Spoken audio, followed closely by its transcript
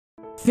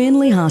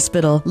Finley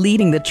Hospital,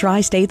 leading the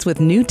tri-states with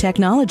new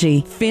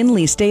technology.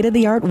 Finley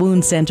state-of-the-art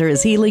wound center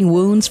is healing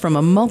wounds from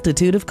a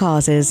multitude of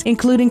causes,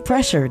 including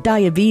pressure,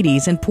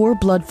 diabetes, and poor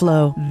blood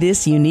flow.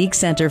 This unique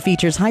center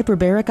features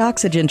hyperbaric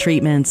oxygen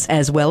treatments,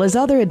 as well as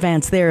other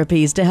advanced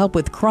therapies to help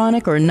with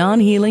chronic or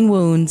non-healing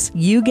wounds.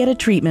 You get a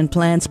treatment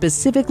plan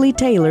specifically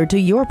tailored to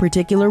your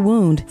particular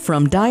wound,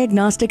 from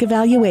diagnostic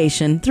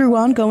evaluation through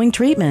ongoing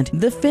treatment.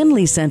 The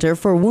Finley Center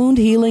for Wound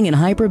Healing and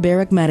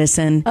Hyperbaric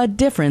Medicine, a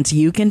difference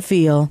you can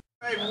feel.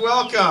 All right,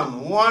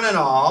 welcome one and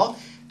all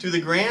to the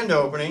grand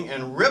opening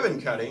and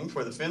ribbon cutting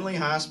for the Finley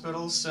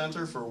Hospital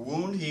Center for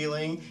Wound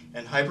Healing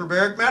and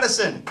Hyperbaric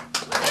Medicine.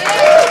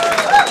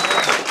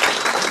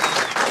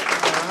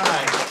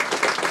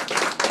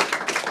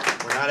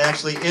 We're not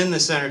actually in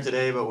the center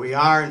today, but we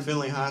are in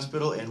Finley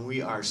Hospital, and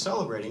we are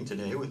celebrating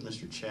today with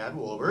Mr. Chad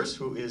Wolbers,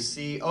 who is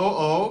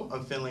COO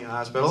of Finley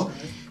Hospital.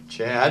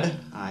 Chad,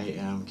 I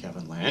am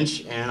Kevin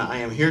Lynch, and I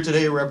am here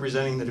today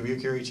representing the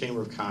Dubuque Area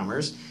Chamber of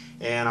Commerce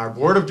and our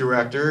board of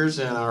directors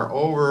and our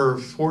over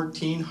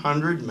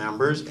 1,400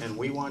 members, and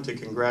we want to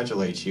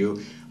congratulate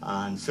you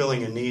on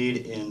filling a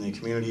need in the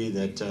community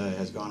that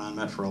has gone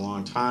unmet for a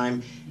long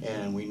time,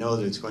 and we know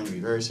that it's going to be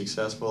very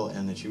successful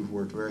and that you've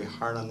worked very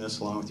hard on this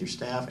along with your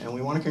staff, and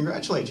we want to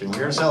congratulate you, and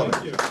we're here to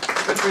celebrate.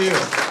 Good for you.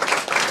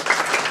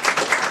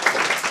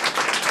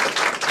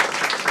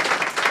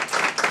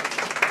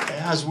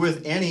 As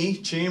with any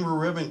chamber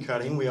ribbon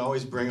cutting, we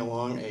always bring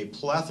along a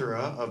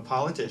plethora of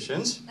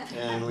politicians,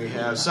 and we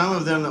have some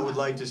of them that would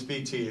like to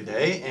speak to you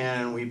today.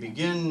 And we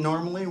begin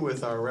normally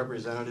with our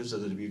representatives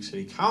of the Dubuque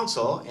City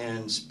Council,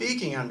 and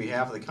speaking on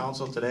behalf of the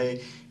council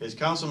today is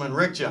Councilman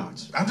Rick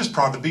Jones. I'm just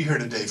proud to be here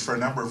today for a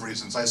number of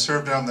reasons. I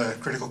served on the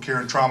Critical Care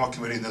and Trauma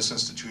Committee in this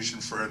institution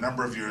for a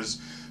number of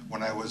years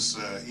when I was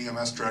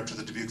EMS director of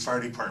the Dubuque Fire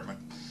Department,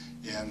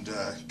 and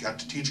got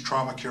to teach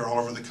trauma care all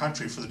over the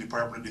country for the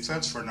Department of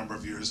Defense for a number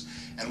of years.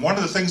 And one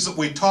of the things that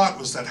we taught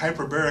was that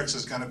hyperbarics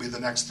is going to be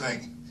the next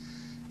thing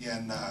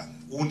in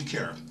wound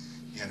care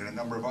and in a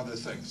number of other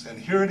things.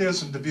 And here it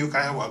is in Dubuque,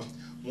 Iowa,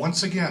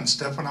 once again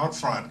stepping out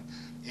front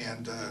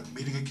and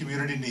meeting a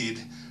community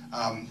need.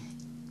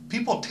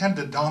 People tend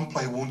to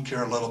downplay wound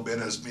care a little bit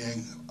as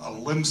being a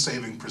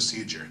limb-saving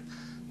procedure.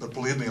 But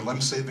believe me,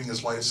 limb-saving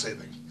is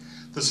life-saving.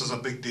 This is a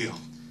big deal.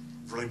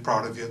 Really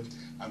proud of you.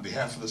 On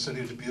behalf of the City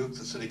of Dubuque,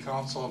 the City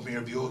Council,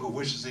 Mayor Buell, who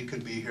wishes he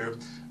could be here,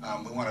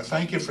 we want to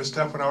thank you for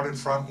stepping out in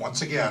front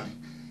once again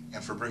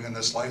and for bringing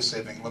this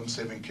life-saving,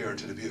 limb-saving care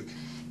to Dubuque.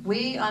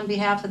 We, on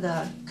behalf of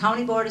the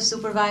County Board of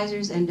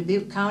Supervisors and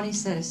Dubuque County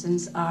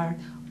citizens, are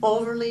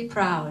overly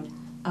proud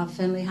of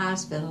Finley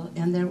Hospital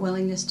and their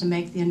willingness to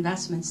make the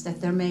investments that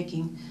they're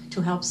making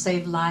to help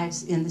save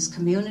lives in this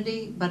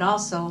community, but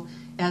also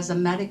as a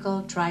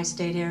medical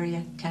tri-state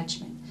area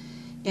catchment.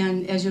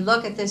 And as you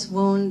look at this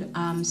wound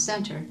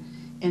center,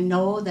 and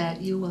know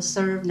that you will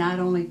serve not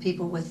only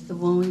people with the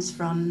wounds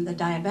from the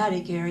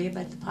diabetic area,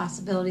 but the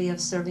possibility of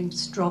serving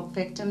stroke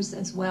victims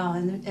as well,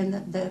 and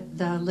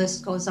the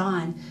list goes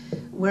on.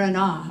 We're in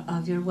awe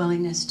of your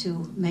willingness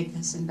to make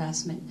this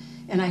investment.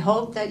 And I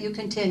hope that you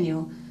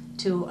continue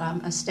to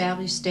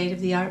establish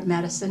state-of-the-art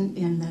medicine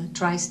in the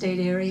tri-state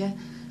area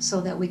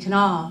so that we can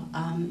all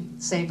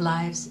save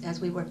lives as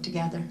we work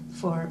together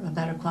for a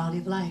better quality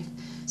of life.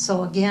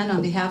 So again,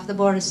 on behalf of the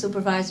Board of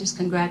Supervisors,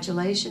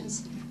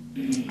 congratulations.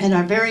 And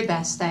our very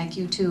best thank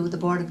you to the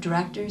Board of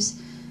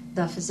Directors,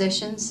 the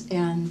physicians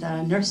and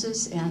the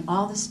nurses and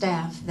all the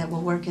staff that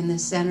will work in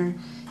this center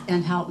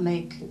and help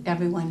make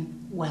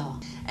everyone well.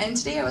 And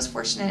today I was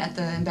fortunate at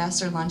the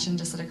Ambassador Luncheon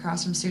to sit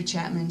across from Sue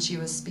Chapman. She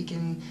was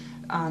speaking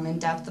in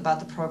depth about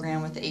the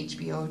program with the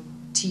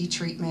HBOT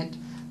treatment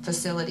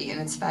facility, and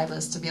it's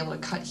fabulous to be able to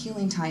cut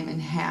healing time in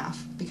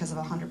half because of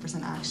a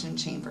 100% oxygen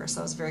chamber.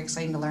 So it was very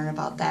exciting to learn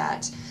about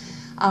that.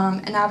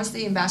 And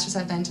obviously ambassadors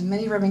have been to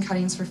many ribbon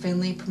cuttings for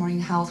Finley, promoting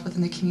health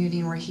within the community,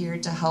 and we're here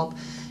to help,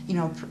 you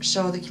know,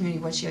 show the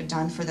community what you have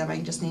done for them. I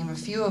can just name a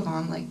few of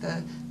them, like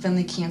the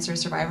Finley Cancer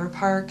Survivor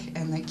Park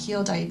and the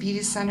Kiel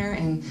Diabetes Center,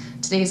 and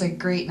today's a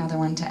great another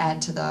one to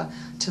add to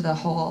the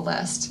whole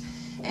list.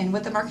 And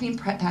with the marketing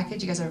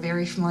package, you guys are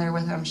very familiar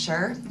with it, I'm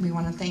sure. We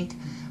want to thank,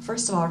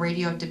 first of all,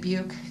 Radio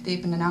Dubuque.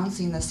 They've been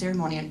announcing the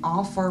ceremony on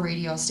all 4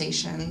 radio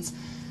stations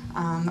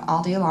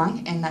all day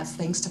long, and that's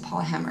thanks to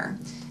Paul Hemmer.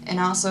 And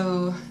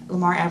also,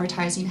 Lamar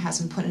Advertising has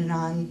been putting it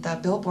on the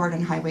billboard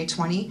on Highway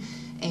 20,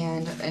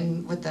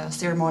 and with the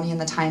ceremony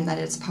and the time that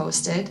it's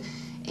posted.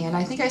 And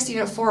I think I've seen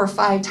it 4 or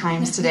 5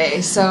 times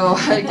today, so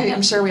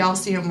I'm sure we all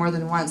see it more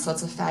than once. So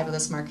it's a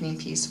fabulous marketing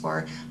piece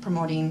for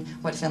promoting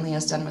what Finley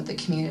has done with the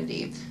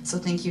community. So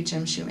thank you,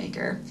 Jim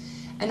Shoemaker.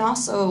 And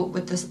also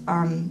with this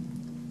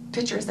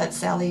pictures that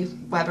Sally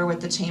Weber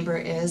with the chamber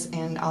is,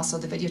 and also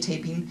the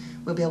videotaping,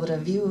 we'll be able to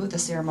view the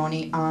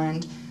ceremony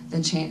on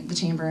the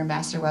Chamber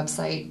Ambassador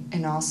website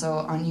and also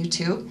on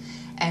YouTube.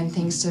 And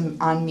thanks to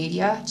On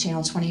Media,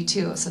 Channel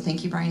 22. So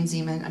thank you, Brian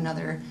Zeman,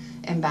 another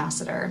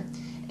ambassador.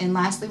 And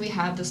lastly, we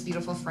have this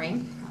beautiful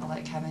frame. I'll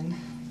let Kevin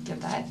give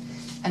that.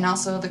 And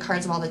also the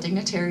cards of all the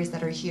dignitaries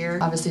that are here.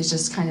 Obviously, it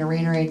just kind of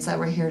reiterates that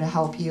we're here to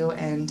help you,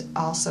 and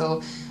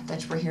also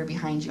that we're here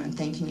behind you and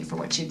thanking you for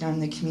what you've done in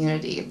the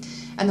community.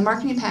 And the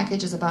marketing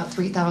package is about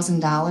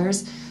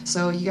 $3,000,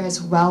 so you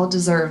guys well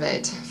deserve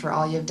it for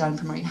all you've done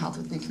promoting health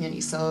within the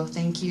community. So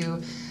thank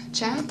you,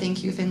 Chad.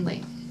 Thank you,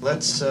 Finley.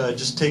 Let's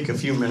just take a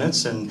few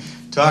minutes and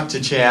talk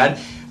to Chad.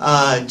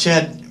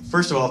 Chad,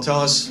 first of all,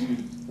 tell us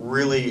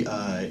really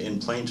in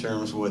plain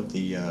terms what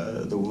the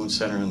wound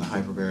center and the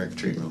hyperbaric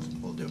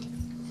treatment will do.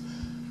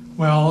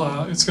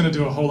 Well, it's going to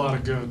do a whole lot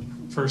of good.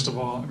 First of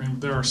all, I mean,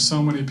 there are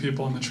so many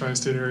people in the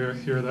tri-state area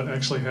here that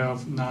actually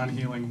have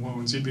non-healing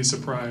wounds. You'd be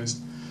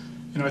surprised.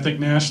 You know, I think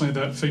nationally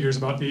that figures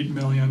about 8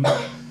 million.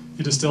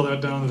 You distill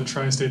that down to the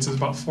tri-states, there's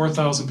about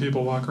 4,000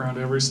 people walk around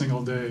every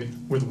single day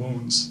with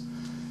wounds.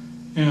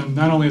 And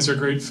not only is there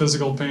great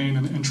physical pain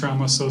and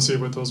trauma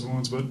associated with those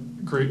wounds,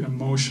 but great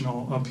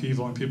emotional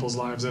upheaval in people's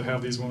lives that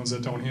have these wounds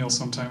that don't heal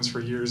sometimes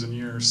for years and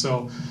years.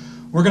 So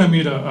we're going to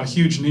meet a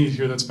huge need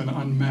here that's been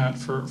unmet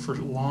for a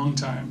long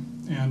time.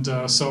 And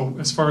so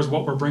as far as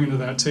what we're bringing to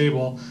that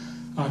table,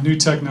 new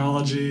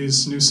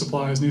technologies, new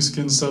supplies, new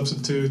skin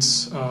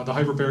substitutes, the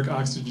hyperbaric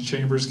oxygen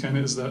chambers kind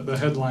of is the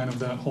headline of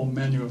that whole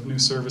menu of new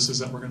services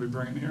that we're going to be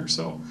bringing here.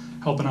 So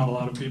helping out a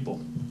lot of people.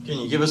 Can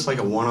you give us like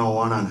a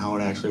 101 on how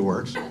it actually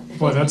works?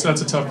 Boy, that's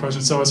a tough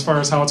question. So as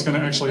far as how it's going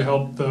to actually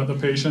help the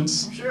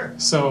patients? Sure.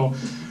 So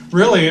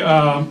really,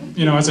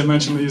 you know, as I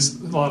mentioned,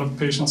 a lot of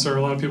patients or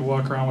a lot of people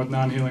walk around with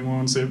non-healing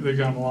wounds. They've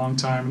got them a long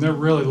time, and they're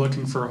really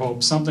looking for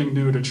hope, something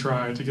new to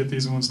try to get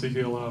these wounds to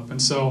heal up.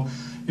 And so,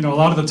 you know, a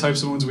lot of the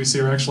types of wounds we see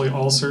are actually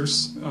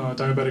ulcers.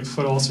 Diabetic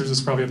foot ulcers is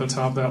probably at the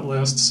top of that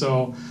list.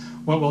 So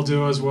what we'll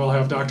do is we'll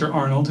have Dr.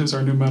 Arnold, who's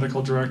our new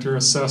medical director,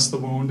 assess the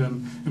wound,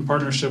 and in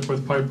partnership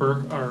with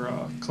Piper,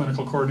 our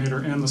clinical coordinator,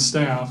 and the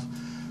staff,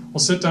 we'll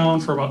sit down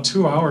for about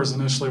 2 hours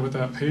initially with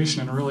that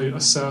patient and really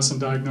assess and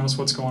diagnose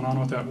what's going on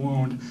with that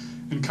wound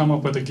and come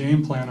up with a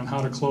game plan on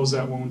how to close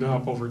that wound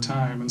up over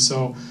time. And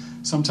so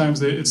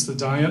sometimes it's the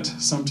diet,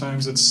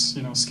 sometimes it's,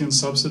 you know, skin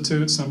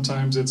substitutes,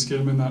 sometimes it's get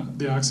them in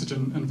the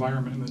oxygen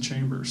environment in the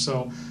chamber.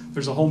 So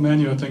there's a whole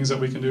menu of things that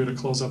we can do to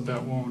close up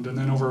that wound. And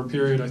then over a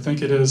period, I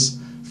think it is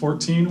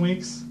 14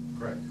 weeks?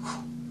 Correct.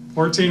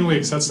 14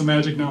 weeks, that's the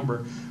magic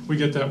number. We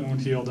get that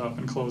wound healed up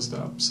and closed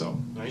up. So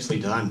Nicely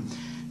done.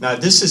 Now,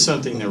 this is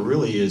something that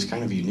really is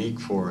kind of unique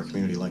for a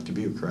community like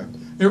Dubuque, correct?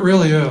 it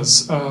really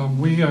is.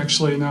 We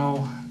actually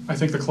now, I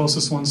think the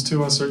closest ones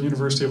to us are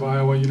University of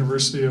Iowa,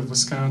 University of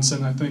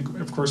Wisconsin. I think,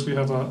 of course, we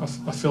have a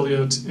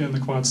affiliate in the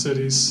Quad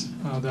Cities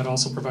that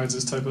also provides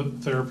this type of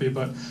therapy.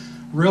 But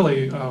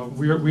really,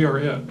 we are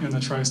it in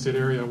the tri-state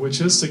area, which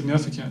is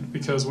significant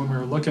because when we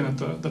were looking at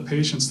the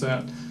patients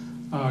that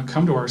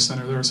come to our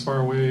center, they're as far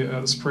away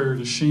as Prairie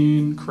du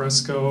Chien,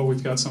 Cresco.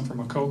 We've got some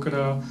from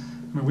Okokota.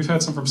 I mean, we've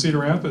had some from Cedar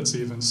Rapids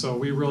even. So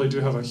we really do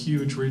have a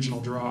huge regional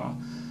draw.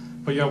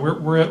 But yeah,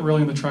 we're at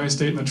really in the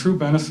tri-state, and the true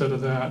benefit of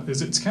that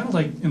is it's kind of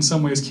like, in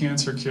some ways,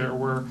 cancer care,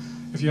 where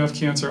if you have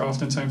cancer,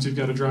 oftentimes you've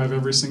got to drive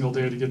every single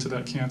day to get to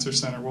that cancer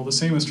center. Well, the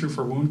same is true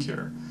for wound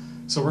care.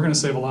 So we're going to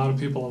save a lot of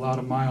people a lot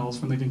of miles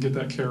when they can get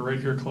that care right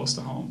here close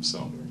to home.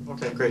 So.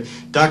 Okay, great.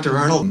 Dr.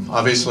 Arnold?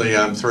 Obviously,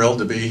 I'm thrilled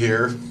to be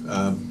here.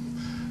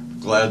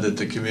 Glad that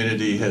the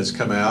community has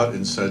come out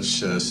in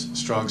such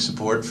strong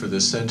support for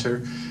this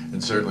center,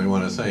 and certainly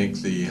want to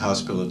thank the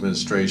hospital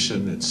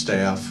administration and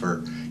staff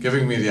for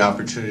giving me the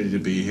opportunity to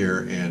be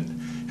here and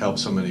help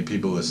so many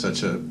people with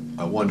such a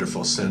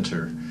wonderful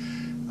center.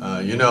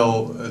 You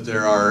know,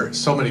 there are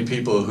so many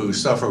people who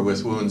suffer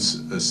with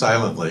wounds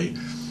silently,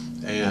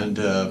 and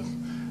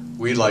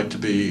we'd like to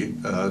be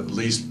at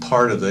least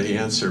part of the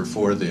answer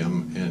for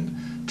them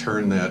and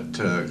turn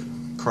that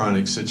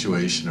chronic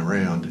situation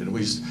around. And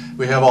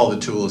we have all the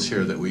tools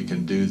here that we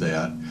can do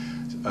that.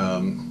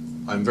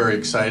 I'm very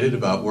excited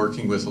about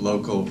working with the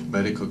local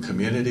medical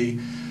community.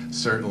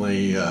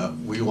 Certainly,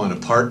 we want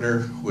to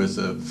partner with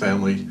the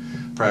family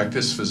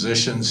practice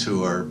physicians who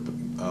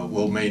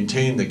will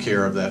maintain the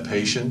care of that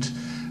patient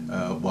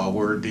while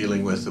we're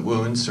dealing with the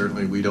wounds.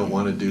 Certainly, we don't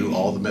want to do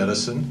all the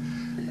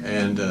medicine,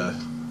 and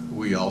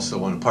we also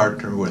want to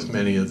partner with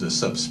many of the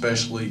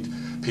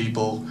subspecialty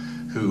people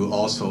who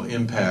also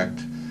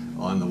impact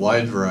on the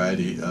wide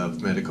variety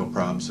of medical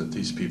problems that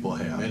these people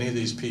have. Many of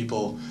these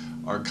people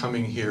are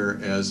coming here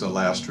as a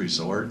last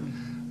resort.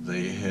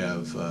 They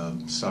have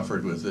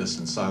suffered with this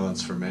in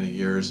silence for many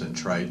years and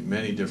tried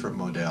many different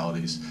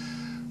modalities.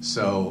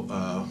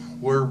 So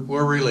we're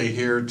really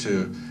here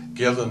to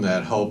give them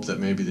that hope that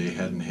maybe they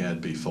hadn't had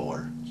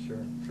before.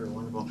 Sure,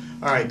 wonderful.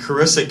 All right,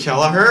 Karissa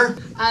Kelleher.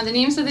 The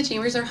names of the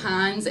chambers are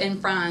Hans and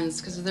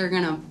Franz because they're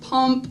going to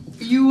pump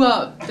you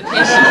up, the patient.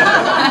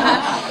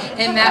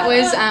 And that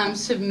was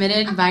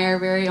submitted by our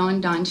very own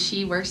Dawn.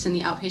 She works in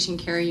the outpatient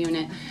care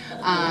unit.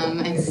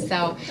 And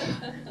so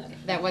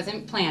that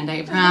wasn't planned,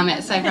 I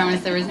promise.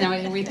 There was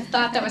no, we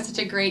thought that was such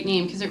a great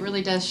name because it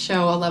really does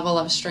show a level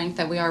of strength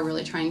that we are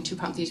really trying to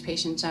pump these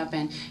patients up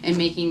and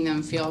making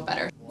them feel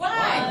better.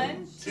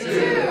 1,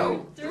 2,